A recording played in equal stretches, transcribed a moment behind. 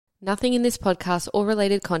Nothing in this podcast or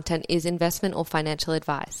related content is investment or financial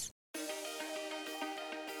advice.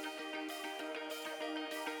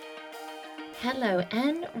 Hello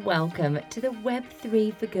and welcome to the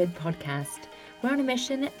Web3 for Good podcast. We're on a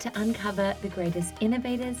mission to uncover the greatest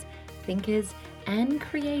innovators, thinkers, and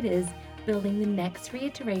creators building the next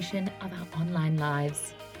reiteration of our online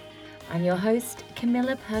lives. I'm your host,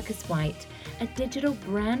 Camilla Purkis-White, a digital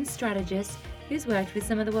brand strategist who's worked with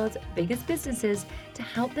some of the world's biggest businesses to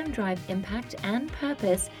help them drive impact and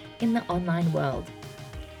purpose in the online world.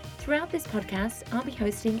 Throughout this podcast, I'll be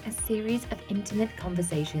hosting a series of intimate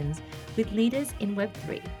conversations with leaders in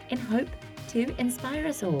Web3 in hope to inspire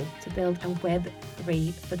us all to build a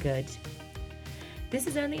Web3 for good. This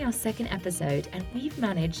is only our second episode, and we've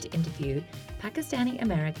managed to interview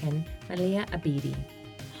Pakistani-American Maliha Abidi,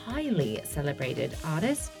 highly celebrated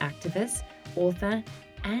artist, activist, author,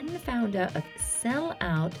 and founder of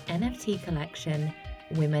sell-out NFT collection,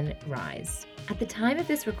 Women Rise. At the time of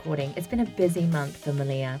this recording, it's been a busy month for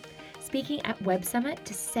Maliha, speaking at Web Summit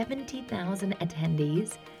to 70,000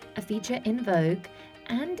 attendees, a feature in Vogue,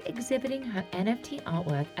 and exhibiting her NFT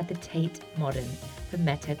artwork at the Tate Modern for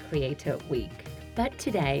Meta Creator Week. But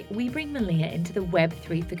today, we bring Maliha into the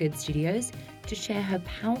Web3 for Good studios to share her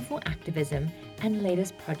powerful activism and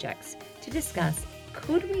latest projects to discuss,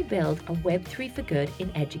 could we build a Web3 for Good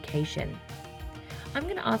in education? I'm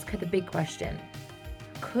going to ask her the big question.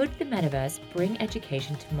 Could the metaverse bring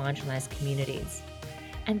education to marginalized communities?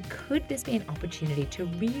 And could this be an opportunity to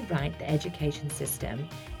rewrite the education system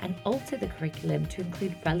and alter the curriculum to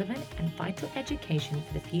include relevant and vital education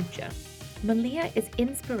for the future? Maliha is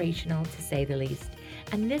inspirational to say the least,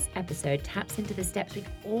 and this episode taps into the steps we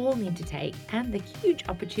all need to take and the huge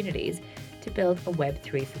opportunities to build a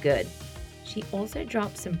Web3 for Good. She also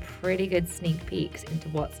dropped some pretty good sneak peeks into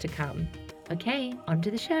what's to come. Okay, on to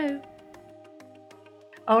the show.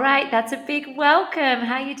 All right, that's a big welcome.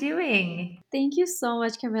 How are you doing? Thank you so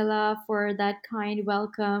much, Camilla, for that kind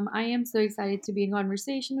welcome. I am so excited to be in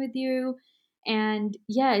conversation with you. And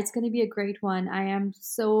yeah, it's going to be a great one. I am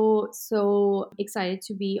so excited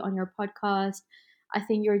to be on your podcast. I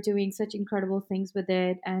think you're doing such incredible things with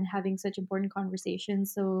it and having such important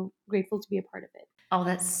conversations. So grateful to be a part of it. Oh,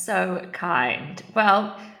 that's so kind.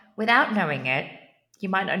 Well, without knowing it, you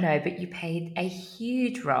might not know, but you played a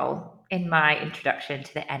huge role in my introduction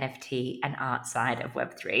to the NFT and art side of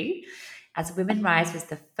Web3, as Women Rise was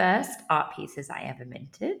the first art pieces I ever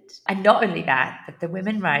minted. And not only that, but the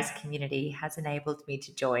Women Rise community has enabled me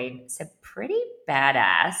to join some pretty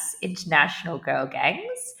badass international girl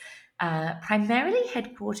gangs, primarily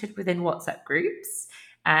headquartered within WhatsApp groups.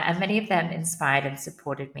 And many of them inspired and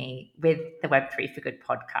supported me with the Web3 for Good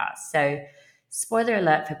podcast. So, spoiler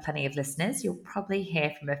alert for plenty of listeners, you'll probably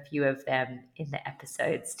hear from a few of them in the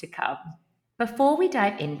episodes to come. Before we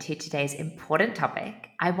dive into today's important topic,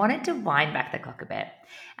 I wanted to wind back the clock a bit.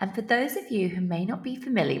 And for those of you who may not be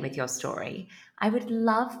familiar with your story, I would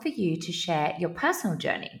love for you to share your personal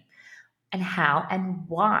journey and how and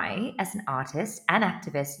why, as an artist and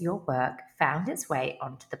activist, your work found its way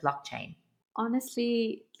onto the blockchain.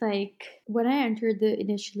 Honestly, like when I entered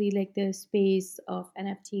the space of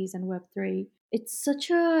NFTs and Web3, it's such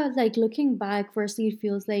a, like, looking back, firstly it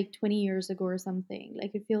feels like 20 years ago or something.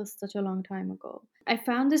 Like it feels such a long time ago. I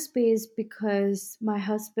found this space because my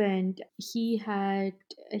husband, he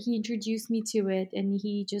introduced me to it, and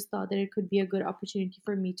he just thought that it could be a good opportunity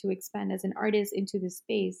for me to expand as an artist into this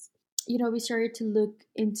space. We started to look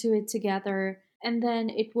into it together, and then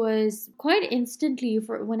it was quite instantly,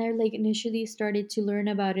 for when I like initially started to learn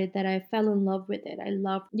about it, that I fell in love with it. I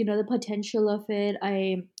loved, the potential of it.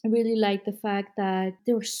 I really liked the fact that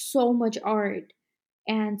there was so much art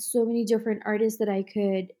and so many different artists that I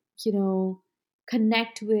could, you know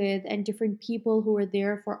connect with, and different people who were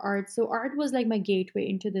there for art. So art was like my gateway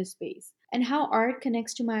into this space, and how art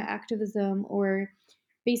connects to my activism, or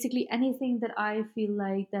basically anything that I feel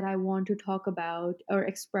like that I want to talk about or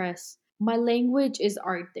express. My language is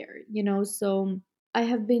art there, so I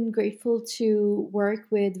have been grateful to work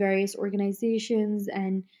with various organizations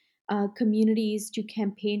and communities to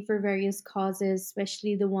campaign for various causes,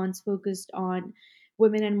 especially the ones focused on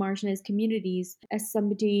women and marginalized communities. As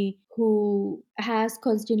somebody who has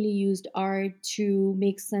constantly used art to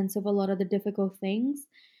make sense of a lot of the difficult things,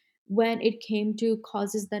 when it came to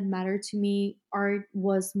causes that matter to me, art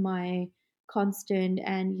was my constant.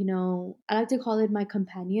 And, I like to call it my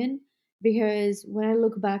companion, because when I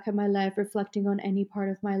look back at my life, reflecting on any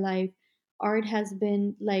part of my life, art has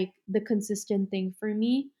been like the consistent thing for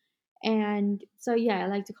me. And so, yeah, I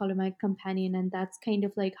like to call it my companion. And that's kind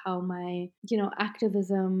of like how my,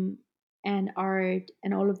 activism and art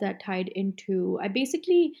and all of that tied into. I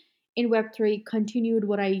basically in Web3 continued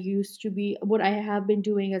what I used to be, what I have been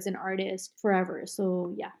doing as an artist forever.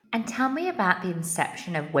 So yeah. And tell me about the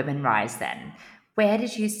inception of Women Rise then. Where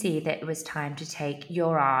did you see that it was time to take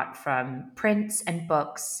your art from prints and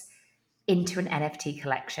books into an NFT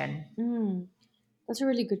collection? Mm. That's a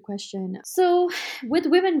really good question. So, with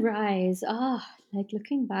Women Rise, like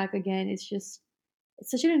looking back again, it's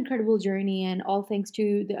such an incredible journey, and all thanks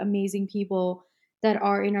to the amazing people that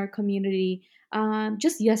are in our community.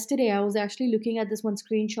 Just yesterday, I was actually looking at this one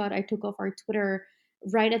screenshot I took off our Twitter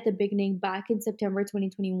right at the beginning, back in September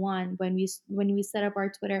 2021, when we set up our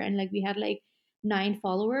Twitter, and like we had like 9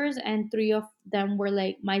 followers, and three of them were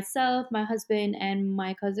like myself, my husband, and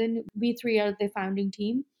my cousin. We three are the founding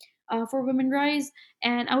team for Women Rise.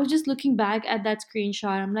 And I was just looking back at that screenshot.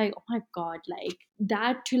 I'm like, oh my God, like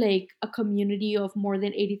that to like a community of more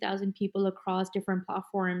than 80,000 people across different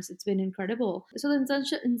platforms. It's been incredible. So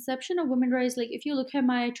the inception of Women Rise, like if you look at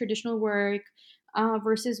my traditional work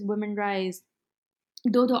versus Women Rise,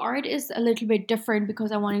 though the art is a little bit different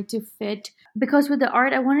because I wanted to fit, because with the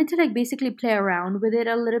art I wanted to like basically play around with it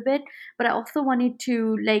a little bit, but I also wanted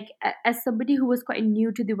to like as somebody who was quite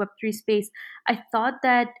new to the web3 space, I thought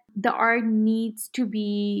that the art needs to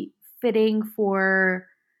be fitting for,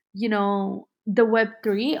 you know, the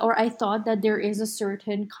web3, or I thought that there is a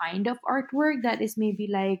certain kind of artwork that is maybe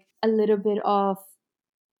like a little bit of,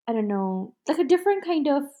 I don't know, like a different kind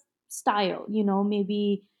of style, you know,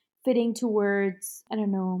 maybe fitting towards, I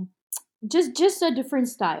don't know, just a different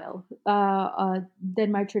style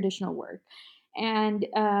than my traditional work. And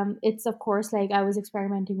it's of course like I was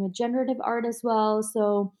experimenting with generative art as well,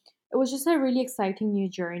 so it was just a really exciting new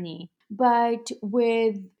journey. But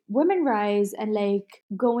with Women Rise and like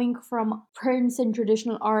going from prints and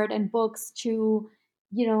traditional art and books to,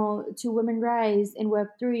 you know, to Women Rise in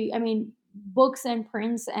Web3, I mean, books and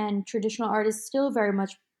prints and traditional art is still very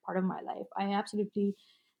much part of my life. I absolutely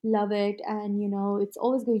love it, and you know it's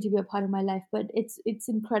always going to be a part of my life, but it's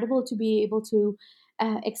incredible to be able to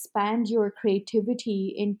expand your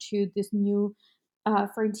creativity into this new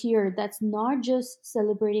frontier that's not just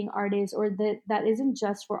celebrating artists, or that isn't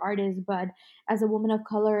just for artists, but as a woman of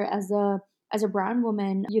color, as a brown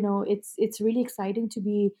woman, you know, it's really exciting to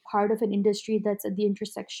be part of an industry that's at the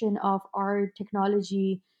intersection of art,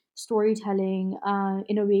 technology, storytelling,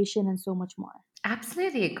 innovation, and so much more.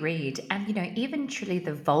 Absolutely agreed. And, even truly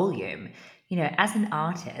the volume, as an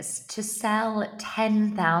artist, to sell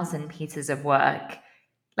 10,000 pieces of work,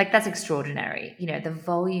 like that's extraordinary. The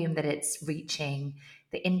volume that it's reaching,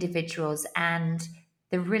 the individuals, and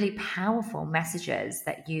the really powerful messages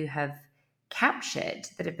that you have captured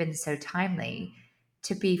that have been so timely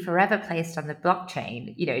to be forever placed on the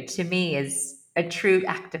blockchain, to me is a true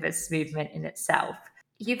activist movement in itself.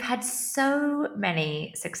 You've had so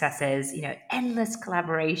many successes, endless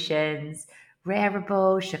collaborations,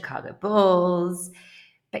 Rareable, Chicago Bulls.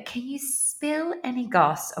 But can you spill any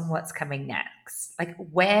goss on what's coming next? Like,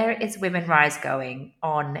 where is Women Rise going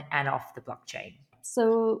on and off the blockchain?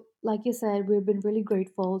 So, like you said, we've been really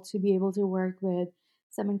grateful to be able to work with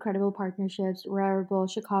some incredible partnerships: Rarible,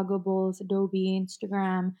 Chicago Bulls, Adobe,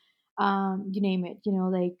 Instagram, you name it. You know,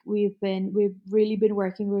 like we've really been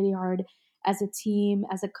working really hard as a team,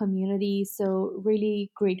 as a community. So,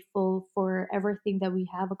 really grateful for everything that we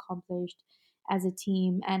have accomplished as a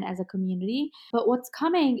team and as a community. But what's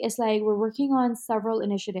coming is like we're working on several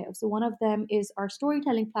initiatives. So one of them is our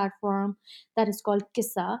storytelling platform that is called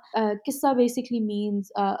Kissa. Kissa basically means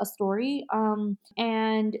a story.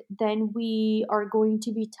 And then we are going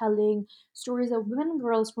to be telling stories of women and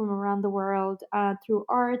girls from around the world through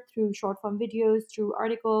art, through short form videos, through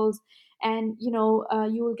articles. And you know,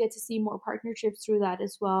 you will get to see more partnerships through that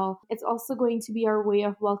as well. It's also going to be our way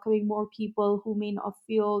of welcoming more people who may not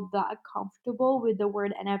feel that comfortable with the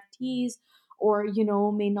word NFTs, or you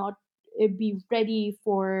know, may not be ready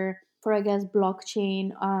for I guess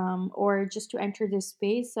blockchain, or just to enter this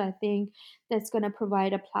space. So I think that's going to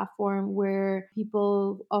provide a platform where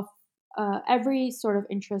people of every sort of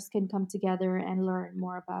interest can come together and learn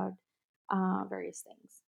more about various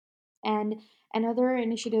things. And another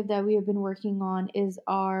initiative that we have been working on is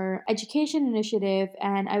our education initiative,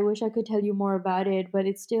 and I wish I could tell you more about it, but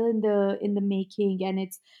it's still in the making, and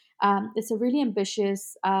it's a really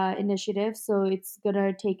ambitious initiative, so it's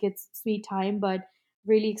gonna take its sweet time, but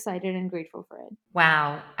really excited and grateful for it.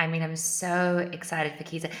 Wow. I mean, I'm so excited for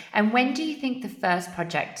Kiza. And when do you think the first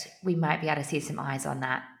project we might be able to see some eyes on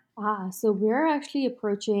that? So we're actually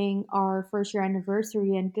approaching our first year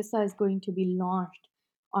anniversary, and Kissa is going to be launched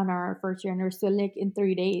on our first year anniversary, so like in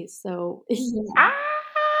 3 days. So yeah.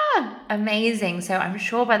 Ah, Amazing. So I'm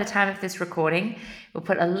sure by the time of this recording, we'll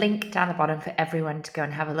put a link down the bottom for everyone to go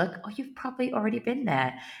and have a look. Or you've probably already been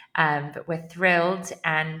there. But we're thrilled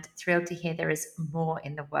and thrilled to hear there is more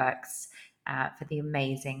in the works for the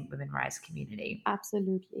amazing Women Rise community.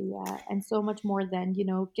 Absolutely, yeah. And so much more than,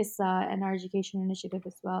 Kissa and our education initiative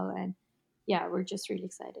as well. And yeah, we're just really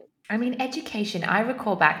excited. I mean, education, I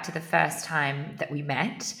recall back to the first time that we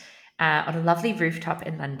met on a lovely rooftop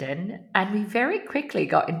in London, and we very quickly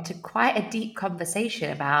got into quite a deep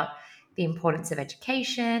conversation about the importance of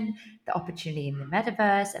education, the opportunity in the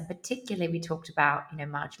metaverse, and particularly we talked about,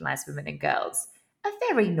 marginalized women and girls. A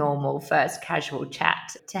very normal first casual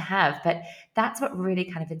chat to have, but that's what really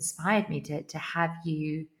kind of inspired me to have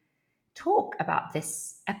you talk about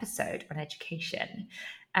this episode on education.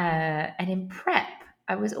 And in prep,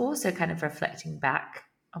 I was also kind of reflecting back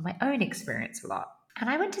on my own experience a lot. And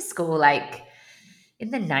I went to school like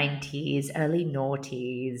in the 90s, early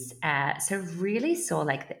noughties. So really saw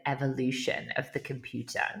like the evolution of the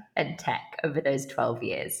computer and tech over those 12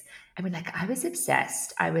 years. I mean, like I was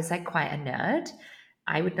obsessed. I was like quite a nerd.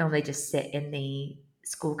 I would normally just sit in the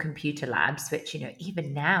school computer labs, which,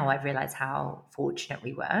 even now I realize how fortunate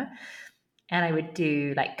we were. And I would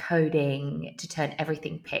do like coding to turn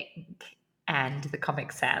everything pink and the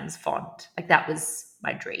Comic Sans font. Like that was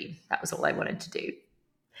my dream. That was all I wanted to do.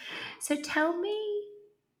 So tell me,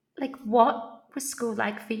 like, what was school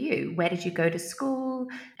like for you? Where did you go to school?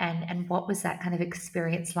 And what was that kind of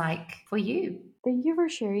experience like for you? Thank you for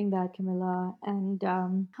sharing that, Camilla. And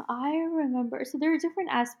I remember, so there are different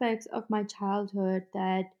aspects of my childhood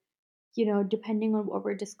that, depending on what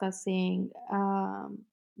we're discussing,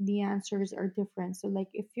 the answers are different. So, like,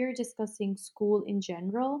 if you're discussing school in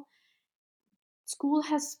general, school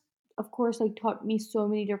has, of course, like taught me so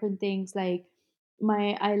many different things. Like,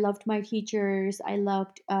 I loved my teachers, I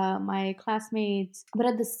loved my classmates, but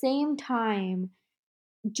at the same time,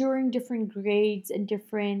 during different grades and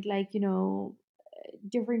different, like,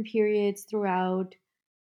 different periods throughout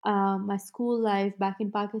my school life back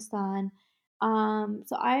in Pakistan.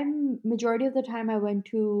 So I'm majority of the time I went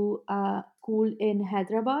to school in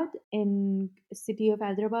Hyderabad, in city of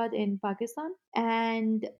Hyderabad in Pakistan,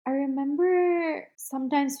 and I remember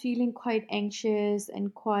sometimes feeling quite anxious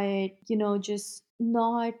and quite, just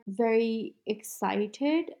not very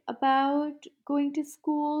excited about going to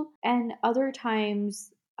school, and other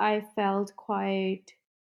times I felt quite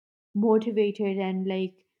motivated and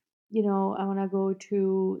like, I want to go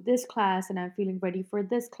to this class and I'm feeling ready for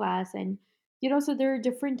this class. And so there are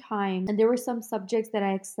different times and there were some subjects that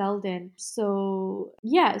I excelled in. So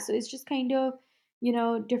yeah, so it's just kind of,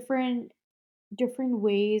 different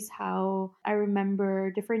ways how I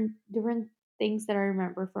remember different things that I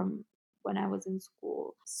remember from when I was in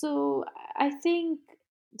school. So I think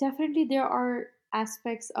definitely there are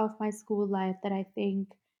aspects of my school life that I think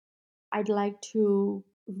I'd like to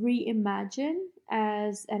reimagine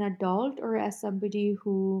as an adult or as somebody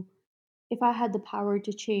who, if I had the power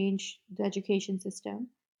to change the education system.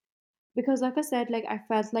 Because, like I said, like I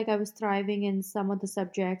felt like I was thriving in some of the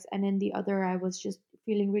subjects, and in the other, I was just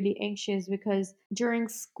feeling really anxious because during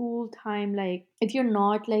school time, like if you're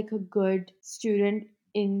not like a good student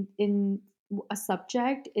in a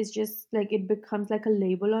subject, it's just like it becomes like a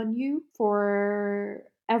label on you for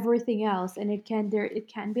everything else, and it can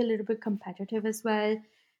be a little bit competitive as well.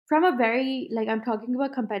 From a very, like, I'm talking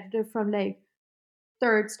about competitive from like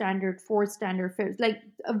third standard, fourth standard, fifth, like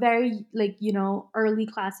a very, like, early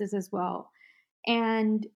classes as well.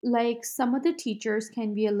 And like some of the teachers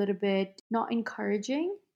can be a little bit not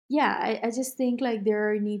encouraging. Yeah, I just think like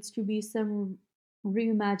there needs to be some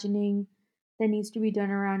reimagining that needs to be done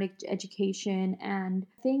around education, and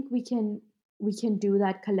I think we can do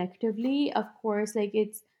that collectively. Of course, like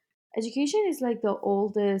it's education is like the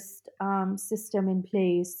oldest system in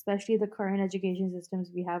place, especially the current education systems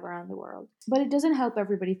we have around the world, but it doesn't help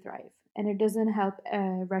everybody thrive, and it doesn't help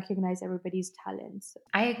recognize everybody's talents.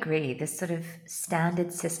 I agree. This sort of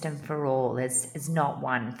standard system for all is not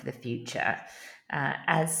one for the future.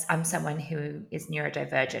 As I'm someone who is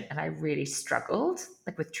neurodivergent, and I really struggled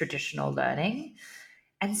like with traditional learning.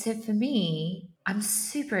 And so for me, I'm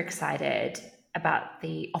super excited about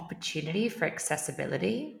the opportunity for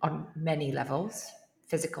accessibility on many levels,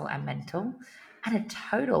 physical and mental, and a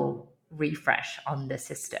total refresh on the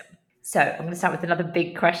system. So I'm going to start with another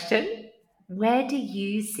big question. Where do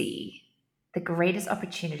you see the greatest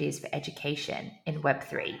opportunities for education in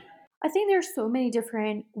Web3? I think there's so many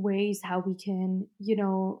different ways how we can,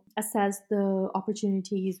 assess the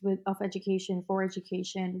opportunities with of education for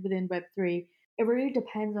education within Web3. It really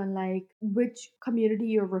depends on like which community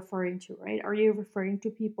you're referring to, right? Are you referring to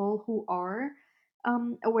people who are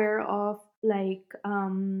aware of like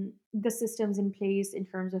the systems in place in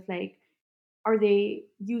terms of like, are they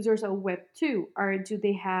users of web 2, or do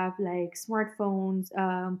they have like smartphones?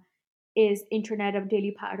 Is internet a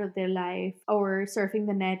daily part of their life, or surfing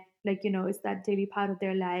the net, like, is that daily part of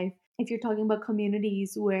their life? If you're talking about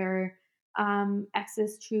communities where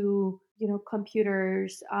access to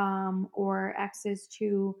computers or access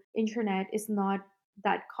to internet is not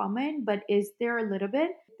that common, but is there a little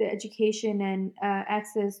bit, the education and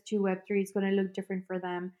access to web3 is going to look different for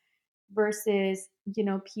them versus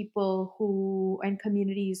people who and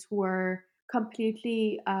communities who are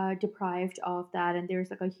completely deprived of that, and there's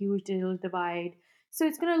like a huge digital divide. So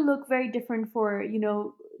it's going to look very different for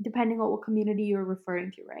depending on what community you're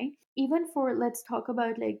referring to, right? Even for, let's talk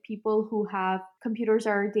about like people who have computers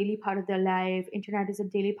are a daily part of their life, internet is a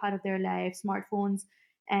daily part of their life, smartphones,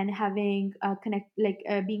 and having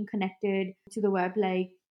being connected to the web,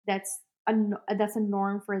 like that's a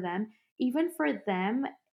norm for them. Even for them,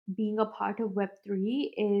 being a part of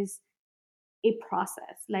web3 is a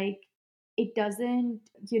process. Like, it doesn't,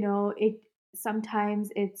 it sometimes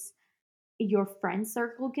it's your friend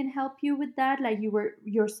circle can help you with that, like you were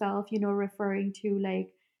yourself referring to, like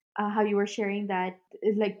how you were sharing that,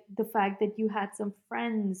 like the fact that you had some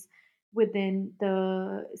friends within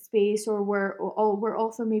the space, or were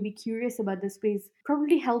also maybe curious about the space,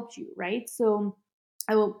 probably helped you, right? So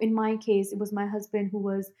in my case, it was my husband who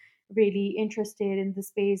was really interested in the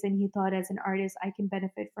space, and he thought as an artist I can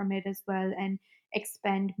benefit from it as well and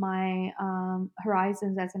expand my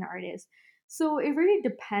horizons as an artist. So it really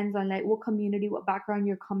depends on like what community, what background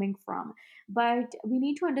you're coming from. But we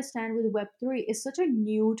need to understand with web3, it's such a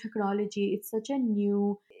new technology, it's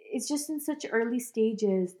just in such early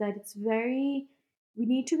stages that we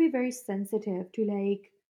need to be very sensitive to,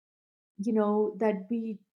 like, that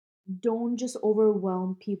we don't just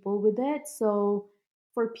overwhelm people with it. So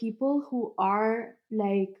for people who are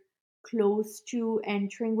like close to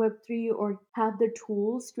entering web3 or have the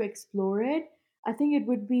tools to explore it, I think it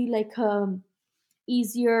would be like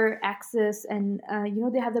easier access, and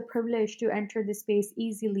they have the privilege to enter the space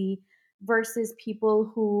easily versus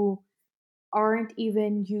people who aren't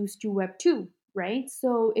even used to web 2, right?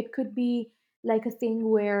 So it could be like a thing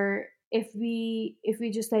where if we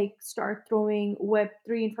just like start throwing web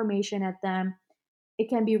 3 information at them, it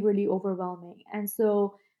can be really overwhelming. And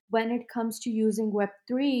so when it comes to using web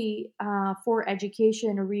 3 for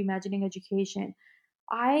education or reimagining education,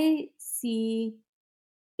 I see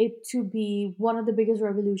it to be one of the biggest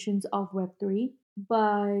revolutions of web3.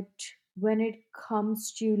 But when it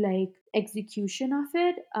comes to like execution of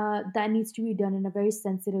it, that needs to be done in a very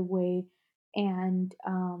sensitive way, and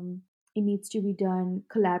it needs to be done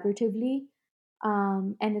collaboratively.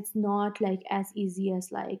 And it's not like as easy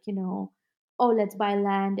as like, oh, let's buy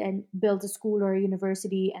land and build a school or a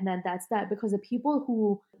university, and then that's that. Because the people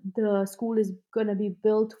who the school is going to be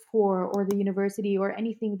built for, or the university or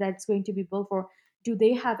anything that's going to be built for, do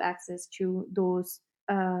they have access to those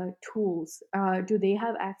tools? Do they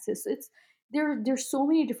have access? There's so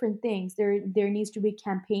many different things. There needs to be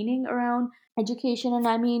campaigning around education. And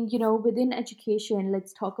I mean, within education,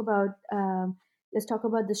 let's talk about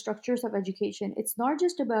the structures of education. It's not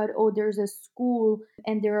just about, oh, there's a school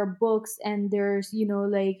and there are books, and there's,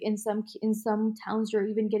 like in some towns you're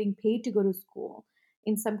even getting paid to go to school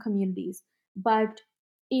in some communities. But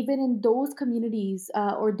even in those communities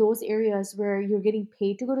or those areas where you're getting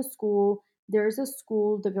paid to go to school, there's a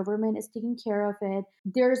school, the government is taking care of it,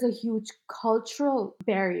 there's a huge cultural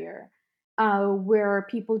barrier where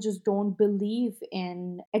people just don't believe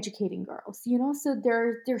in educating girls, so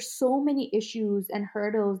there's so many issues and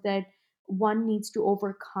hurdles that one needs to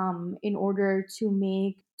overcome in order to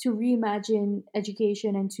reimagine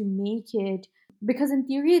education and to make it, because in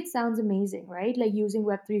theory it sounds amazing, right? Like using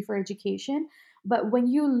web3 for education. But when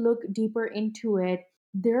you look deeper into it,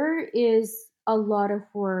 there is a lot of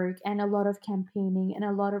work and a lot of campaigning and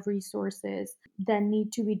a lot of resources that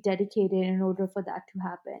need to be dedicated in order for that to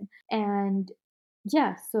happen. And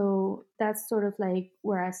yeah, so that's sort of like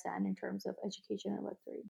where I stand in terms of education and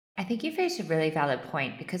web3. I think you've raised a really valid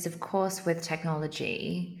point because, of course, with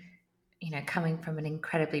technology, coming from an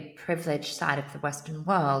incredibly privileged side of the Western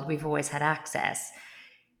world, we've always had access.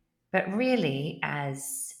 But really,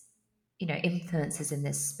 as influencers in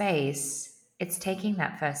this space, it's taking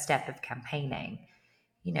that first step of campaigning.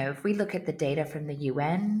 If we look at the data from the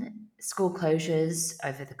UN, school closures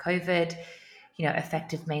over the COVID,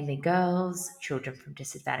 affected mainly girls, children from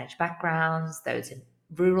disadvantaged backgrounds, those in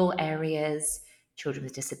rural areas, children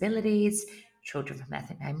with disabilities, children from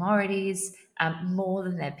ethnic minorities, more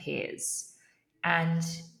than their peers. And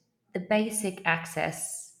the basic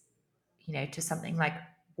access, to something like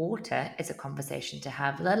water is a conversation to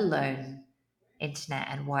have, let alone internet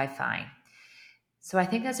and Wi-Fi. So I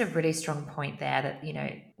think there's a really strong point there that,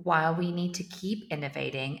 while we need to keep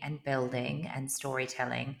innovating and building and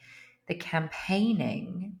storytelling, the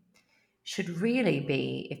campaigning should really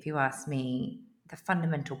be, if you ask me, the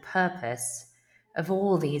fundamental purpose of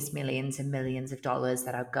all these millions and millions of dollars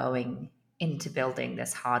that are going into building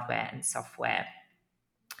this hardware and software.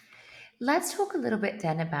 Let's talk a little bit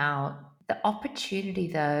then about the opportunity,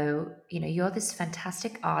 though. You're this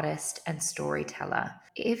fantastic artist and storyteller.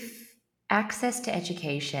 If access to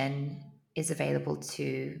education is available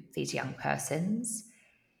to these young persons,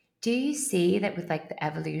 do you see that with like the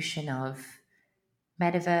evolution of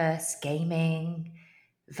metaverse, gaming,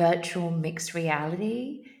 virtual mixed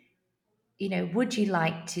reality, would you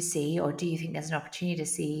like to see, or do you think there's an opportunity to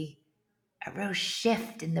see a real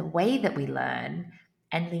shift in the way that we learn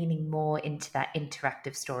and leaning more into that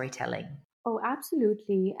interactive storytelling? Oh,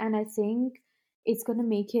 absolutely. And I think it's gonna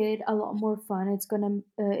make it a lot more fun. It's gonna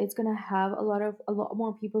have a lot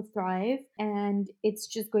more people thrive, and it's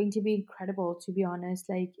just going to be incredible, to be honest.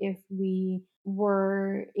 Like if we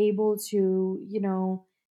were able to,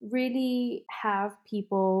 really have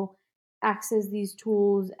people access these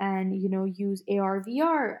tools and use AR,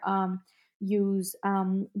 VR, use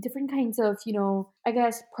different kinds of I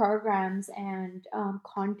guess programs and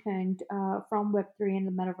content from Web3 and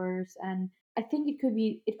the metaverse. And I think it could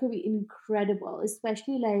be incredible,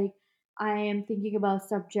 especially like I am thinking about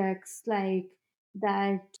subjects like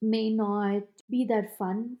that may not be that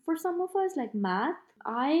fun for some of us, like math.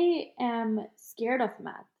 I am scared of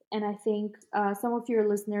math, and I think some of your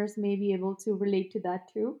listeners may be able to relate to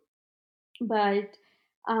that too. But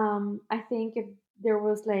I think if there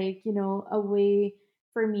was like a way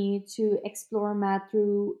for me to explore math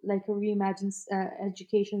through like a reimagined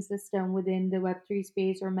education system within the Web3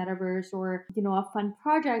 space or metaverse, or a fun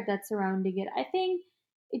project that's surrounding it, I think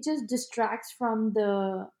it just distracts from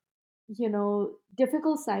the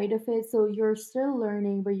difficult side of it. So you're still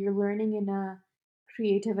learning, but you're learning in a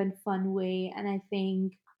creative and fun way. And I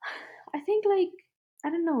think like I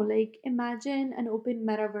don't know, like imagine an open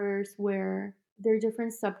metaverse where there are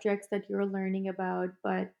different subjects that you're learning about,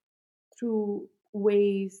 but through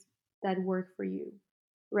ways that work for you,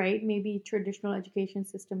 right? Maybe traditional education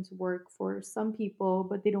systems work for some people,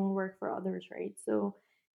 but they don't work for others, right? So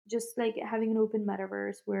just like having an open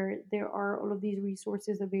metaverse where there are all of these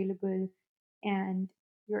resources available, and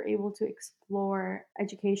you're able to explore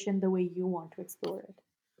education the way you want to explore it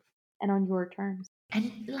and on your terms.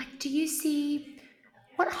 And like, do you see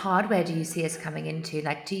what hardware do you see us coming into?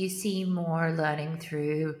 Like, do you see more learning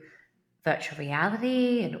through virtual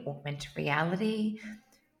reality and augmented reality?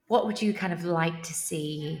 What would you kind of like to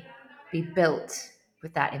see be built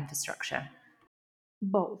with that infrastructure?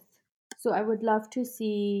 Both. So I would love to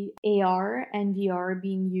see AR and VR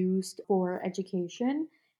being used for education,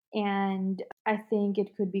 and I think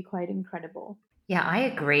it could be quite incredible. Yeah, I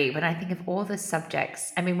agree. When I think of all the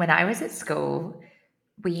subjects, I mean, when I was at school,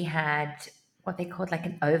 we had what they called like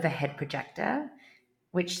an overhead projector,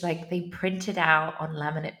 which like they printed out on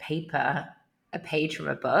laminate paper a page from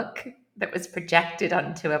a book that was projected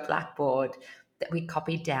onto a blackboard that we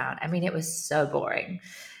copied down. I mean, it was so boring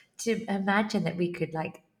to imagine that we could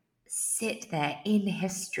like sit there in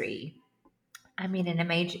history. I mean, in a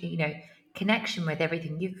major, connection with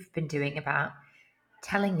everything you've been doing about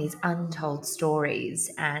telling these untold stories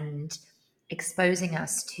and exposing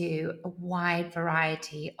us to a wide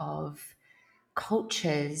variety of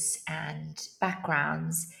cultures and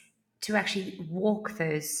backgrounds to actually walk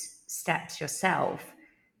those steps yourself,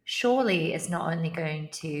 surely is not only going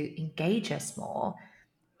to engage us more,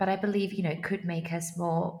 but I believe, it could make us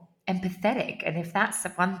more empathetic. And if that's the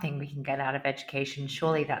one thing we can get out of education,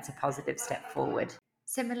 surely that's a positive step forward.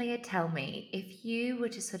 So, Malia, tell me, if you were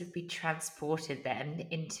to sort of be transported then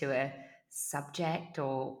into a subject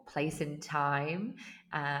or place in time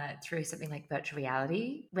through something like virtual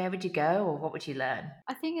reality, where would you go or what would you learn?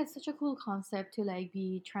 I think it's such a cool concept to like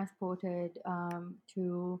be transported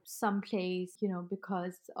to some place,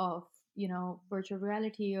 because of virtual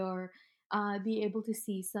reality, or be able to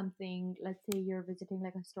see something. Let's say you're visiting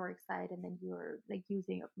like a historic site, and then you're like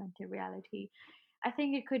using augmented reality. I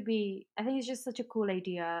think it's just such a cool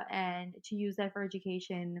idea, and to use that for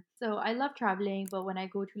education. So I love traveling, but when I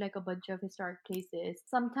go to like a bunch of historic places,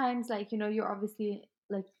 sometimes like, you're obviously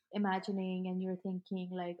like imagining and you're thinking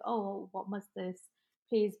like, oh, what must this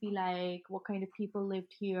place be like, what kind of people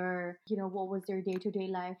lived here, what was their day-to-day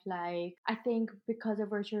life like. I think because of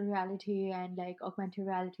virtual reality and like augmented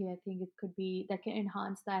reality, I think it could be that can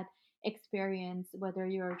enhance that experience, whether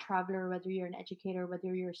you're a traveler, whether you're an educator,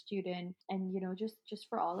 whether you're a student, and just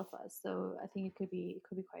for all of us. So I think it could be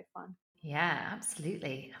quite fun. Yeah,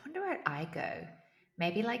 absolutely. I wonder where I go.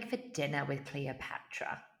 Maybe like for dinner with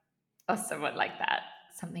Cleopatra or someone like that.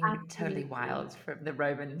 Something totally Absolutely. wild from the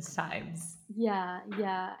Roman times. Yeah,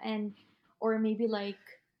 yeah. And or maybe like,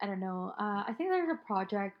 I don't know, I think there's a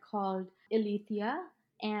project called Elithia,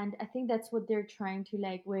 and I think that's what they're trying to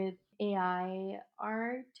like with AI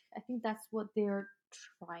art. I think that's what they're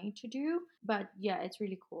trying to do. But yeah, it's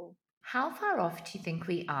really cool. How far off do you think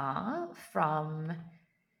we are from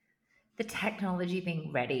the technology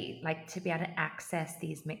being ready, like to be able to access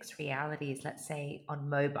these mixed realities, let's say on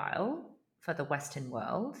mobile for the Western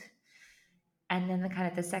world? And then the kind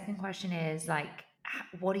of the second question is like,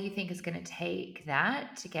 what do you think is going to take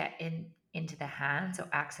that to get into the hands or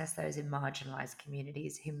access those in marginalized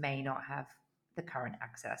communities who may not have the current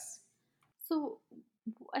access? So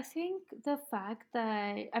I think the fact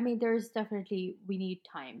that, I mean, there's definitely, we need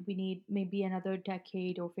time. We need maybe another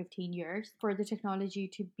decade or 15 years for the technology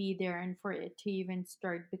to be there and for it to even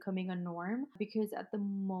start becoming a norm. Because at the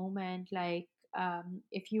moment, like,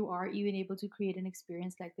 if you are even able to create an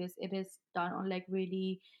experience like this, it is done on like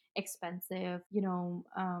really expensive,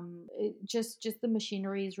 just the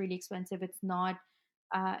machinery is really expensive. It's not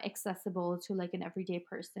accessible to like an everyday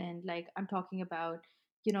person. Like, I'm talking about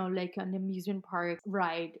like an amusement park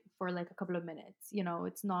ride for like a couple of minutes.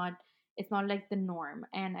 It's not like the norm,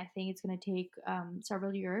 and I think it's going to take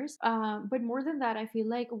several years. But more than that, I feel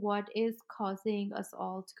like what is causing us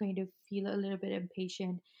all to kind of feel a little bit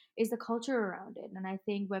impatient is the culture around it, and I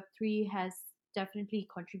think Web3 has definitely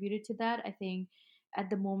contributed to that. I think at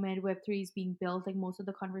the moment Web3 is being built, like most of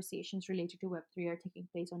the conversations related to Web3 are taking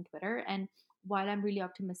place on Twitter. And while I'm really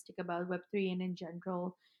optimistic about Web3 and in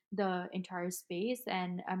general the entire space,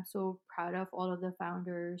 and I'm so proud of all of the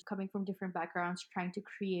founders coming from different backgrounds trying to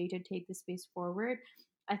create and take the space forward,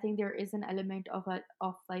 I think there is an element of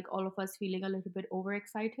like all of us feeling a little bit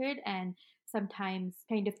overexcited and sometimes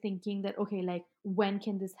kind of thinking that, okay, like when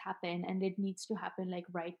can this happen, and it needs to happen like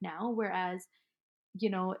right now. Whereas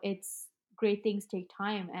it's great things take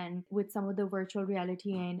time, and with some of the virtual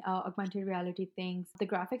reality and augmented reality things, the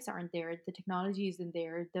graphics aren't there, the technology isn't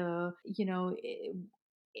there,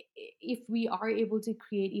 if we are able to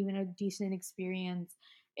create even a decent experience,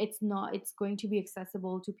 it's going to be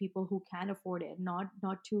accessible to people who can afford it, not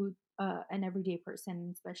to an everyday person,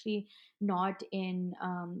 especially not in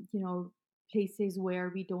places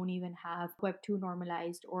where we don't even have web 2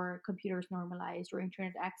 normalized or computers normalized or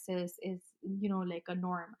internet access is like a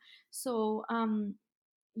norm. So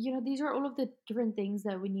these are all of the different things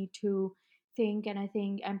that we need to think, and I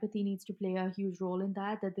think empathy needs to play a huge role in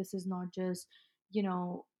that this is not just you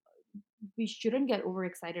know we shouldn't get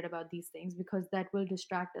overexcited about these things, because that will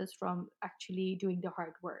distract us from actually doing the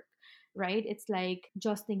hard work, right? It's like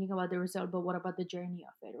just thinking about the result, but what about the journey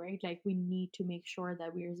of it, right? Like, we need to make sure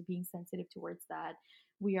that we are being sensitive towards that.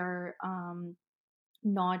 We are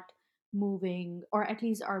not moving, or at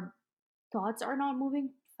least our thoughts are not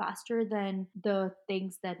moving faster than the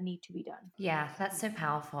things that need to be done. Yeah, that's so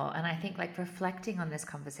powerful. And I think like reflecting on this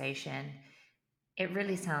conversation, it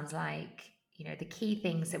really sounds like, the key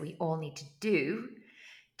things that we all need to do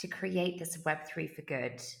to create this Web3 for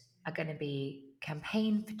good are going to be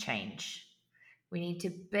campaign for change. We need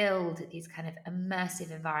to build these kind of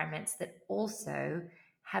immersive environments that also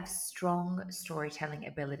have strong storytelling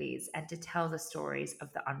abilities and to tell the stories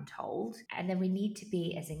of the untold. And then we need to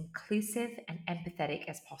be as inclusive and empathetic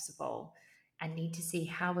as possible and need to see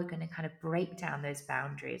how we're going to kind of break down those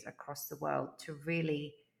boundaries across the world to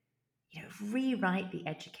really, rewrite the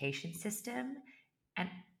education system and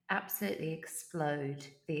absolutely explode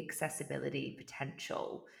the accessibility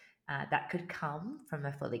potential that could come from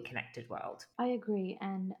a fully connected world. I agree.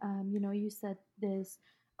 And, you said this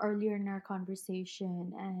earlier in our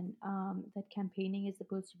conversation, and that campaigning is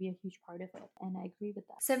supposed to be a huge part of it. And I agree with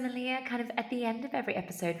that. So, Malia, kind of at the end of every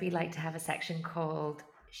episode, we like to have a section called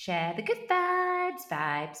Share the Good Vibes,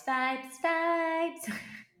 Vibes, Vibes, Vibes.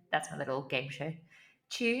 That's my little game show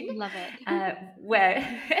tune, Love it. where,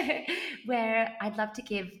 where I'd love to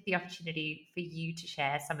give the opportunity for you to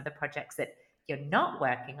share some of the projects that you're not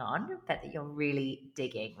working on, but that you're really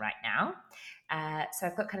digging right now. So,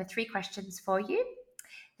 I've got kind of three questions for you.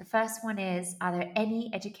 The first one is, are there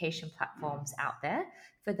any education platforms out there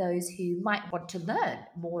for those who might want to learn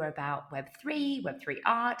more about Web3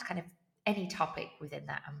 art, kind of any topic within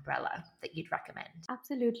that umbrella that you'd recommend?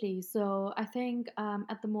 Absolutely. So I think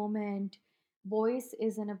at the moment, Voice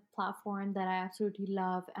is in a platform that I absolutely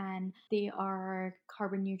love, and they are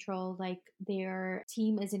carbon neutral. Like their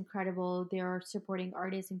team is incredible. They are supporting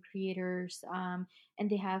artists and creators, and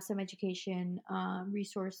they have some education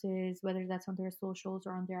resources, whether that's on their socials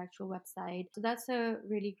or on their actual website. So that's a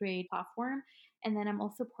really great platform. And then I'm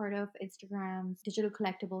also part of Instagram's digital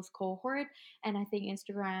collectibles cohort, and I think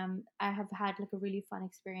Instagram, I have had like a really fun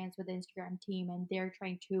experience with the Instagram team, and they're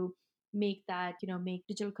trying to make that, make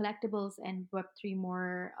digital collectibles and Web3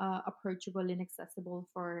 more approachable and accessible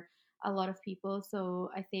for a lot of people.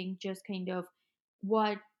 So I think just kind of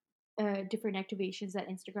what different activations that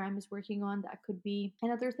Instagram is working on, that could be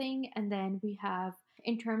another thing. And then we have,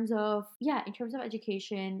 in terms of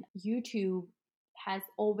education, YouTube has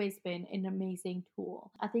always been an amazing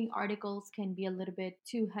tool. I think articles can be a little bit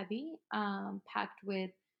too heavy, packed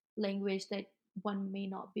with language that one may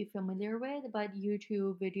not be familiar with, but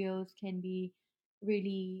YouTube videos can be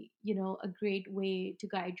really, a great way to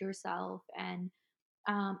guide yourself. And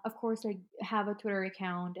of course, like, have a Twitter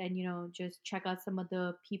account, and just check out some of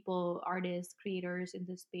the people, artists, creators in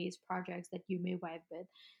the space, projects that you may vibe with.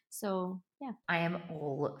 So yeah. I am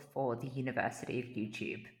all for the University of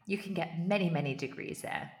YouTube. You can get many, many degrees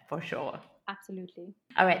there for sure. Absolutely.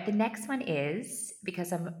 All right, the next one is,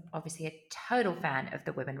 because I'm obviously a total fan of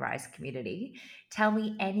the Women Rise community, tell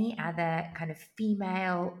me any other kind of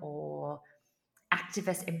female or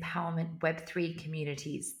activist empowerment Web3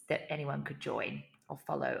 communities that anyone could join or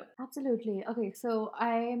follow. Absolutely. Okay, so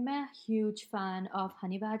I'm a huge fan of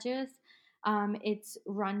Honey Badges. It's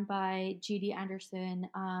run by GD Anderson,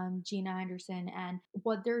 Gina Anderson, and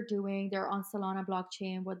what they're doing, they're on Solana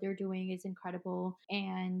blockchain. What they're doing is incredible,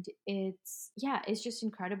 and it's just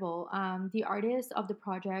incredible. The artist of the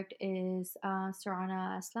project is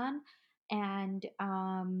Sarana Aslan, and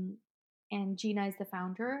Gina is the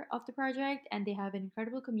founder of the project, and they have an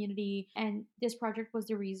incredible community. And this project was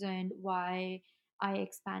the reason why I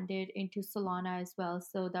expanded into Solana as well.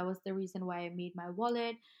 So that was the reason why I made my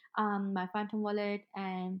wallet, my Phantom wallet,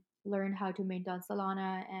 and learned how to mint on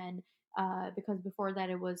Solana. And because before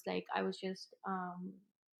that, it was like I was just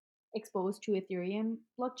exposed to Ethereum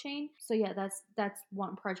blockchain. So yeah, that's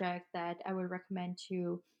one project that I would recommend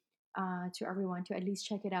to everyone to at least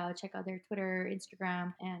check it out, check out their Twitter,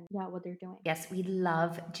 Instagram, and yeah, what they're doing. Yes, we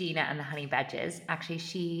love Gina and the Honey Badgers. Actually,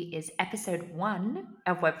 she is episode 1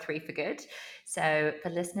 of Web3 for Good. So for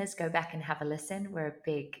listeners, go back and have a listen. We're a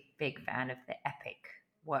big, big fan of the epic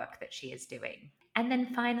work that she is doing. And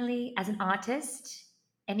then finally, as an artist,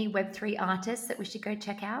 any Web3 artists that we should go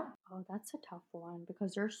check out? Oh, that's a tough one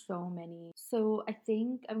because there's so many. So I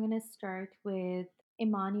think I'm gonna start with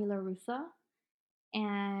Imani LaRussa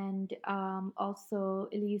and also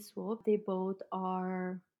Elise Swope. They both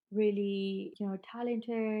are really,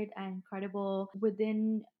 talented and incredible.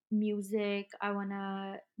 Within music, I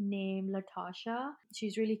wanna name Latasha.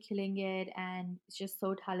 She's really killing it and is just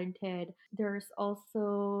so talented. There's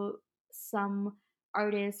also some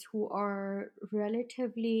artists who are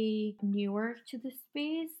relatively newer to the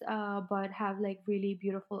space, but have like really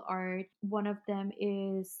beautiful art. One of them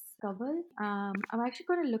is Kaval. I'm actually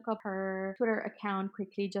going to look up her Twitter account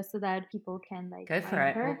quickly just so that people can like Go for find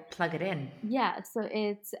it. We'll her. plug it in. Yeah, so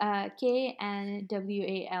it's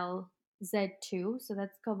KNWALZ2, so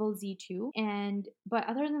that's Kaval Z2. And but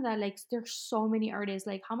other than that, like there's so many artists.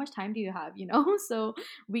 Like, how much time do you have? So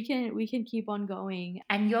we can keep on going.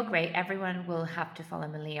 And you're great. Everyone will have to follow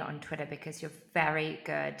Maliha on Twitter because you're very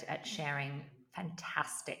good at sharing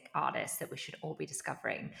fantastic artists that we should all be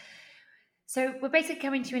discovering. So we're basically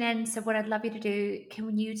coming to an end. So what I'd love you to do,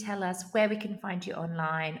 can you tell us where we can find you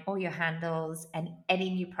online, all your handles, and any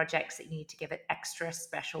new projects that you need to give an extra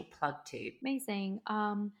special plug to? Amazing.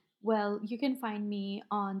 Well, you can find me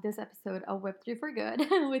on this episode of Web3 for Good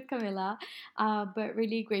with Camilla, but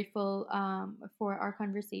really grateful for our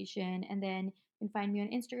conversation. And then you can find me on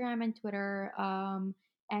Instagram and Twitter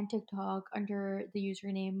and TikTok under the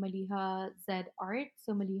username Maliha Z Art.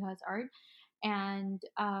 So Maliha's Art. And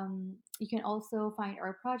you can also find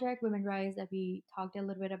our project, Women Rise, that we talked a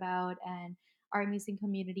little bit about, and our amazing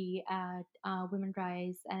community at Women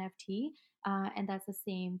Rise NFT. And that's the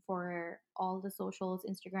same for all the socials: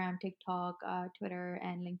 Instagram, TikTok, Twitter,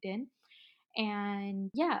 and LinkedIn.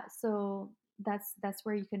 And yeah, so that's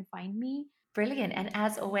where you can find me. Brilliant. And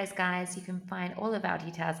as always, guys, you can find all of our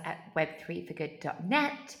details at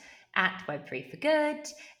web3forgood.net, at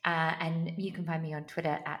web3forgood, and you can find me on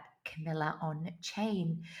Twitter at Camilla on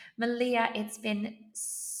Chain. Malia, it's been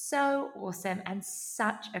so awesome and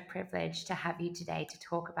such a privilege to have you today to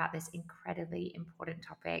talk about this incredibly important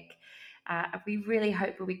topic. We really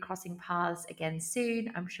hope we'll be crossing paths again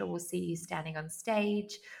soon. I'm sure we'll see you standing on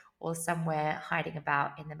stage or somewhere hiding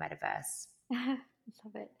about in the metaverse.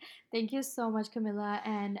 Love it. Thank you so much, Camilla.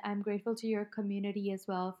 And I'm grateful to your community as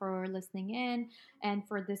well for listening in and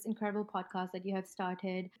for this incredible podcast that you have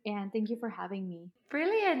started. And thank you for having me.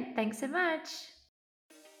 Brilliant. Thanks so much.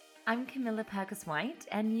 I'm Camilla Purkis White,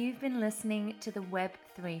 and you've been listening to the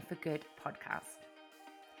Web3 for Good podcast.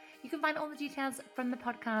 You can find all the details from the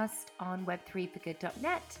podcast on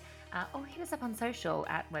web3forgood.net or hit us up on social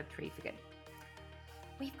at Web3forgood.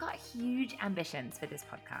 We've got huge ambitions for this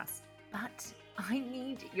podcast, but I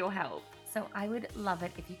need your help. So I would love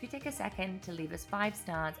it if you could take a second to leave us 5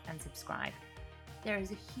 stars and subscribe. There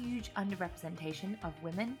is a huge underrepresentation of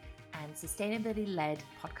women and sustainability-led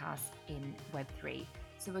podcasts in Web3.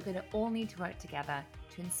 So we're going to all need to work together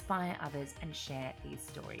to inspire others and share these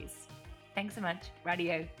stories. Thanks so much,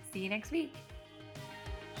 Radio. See you next week.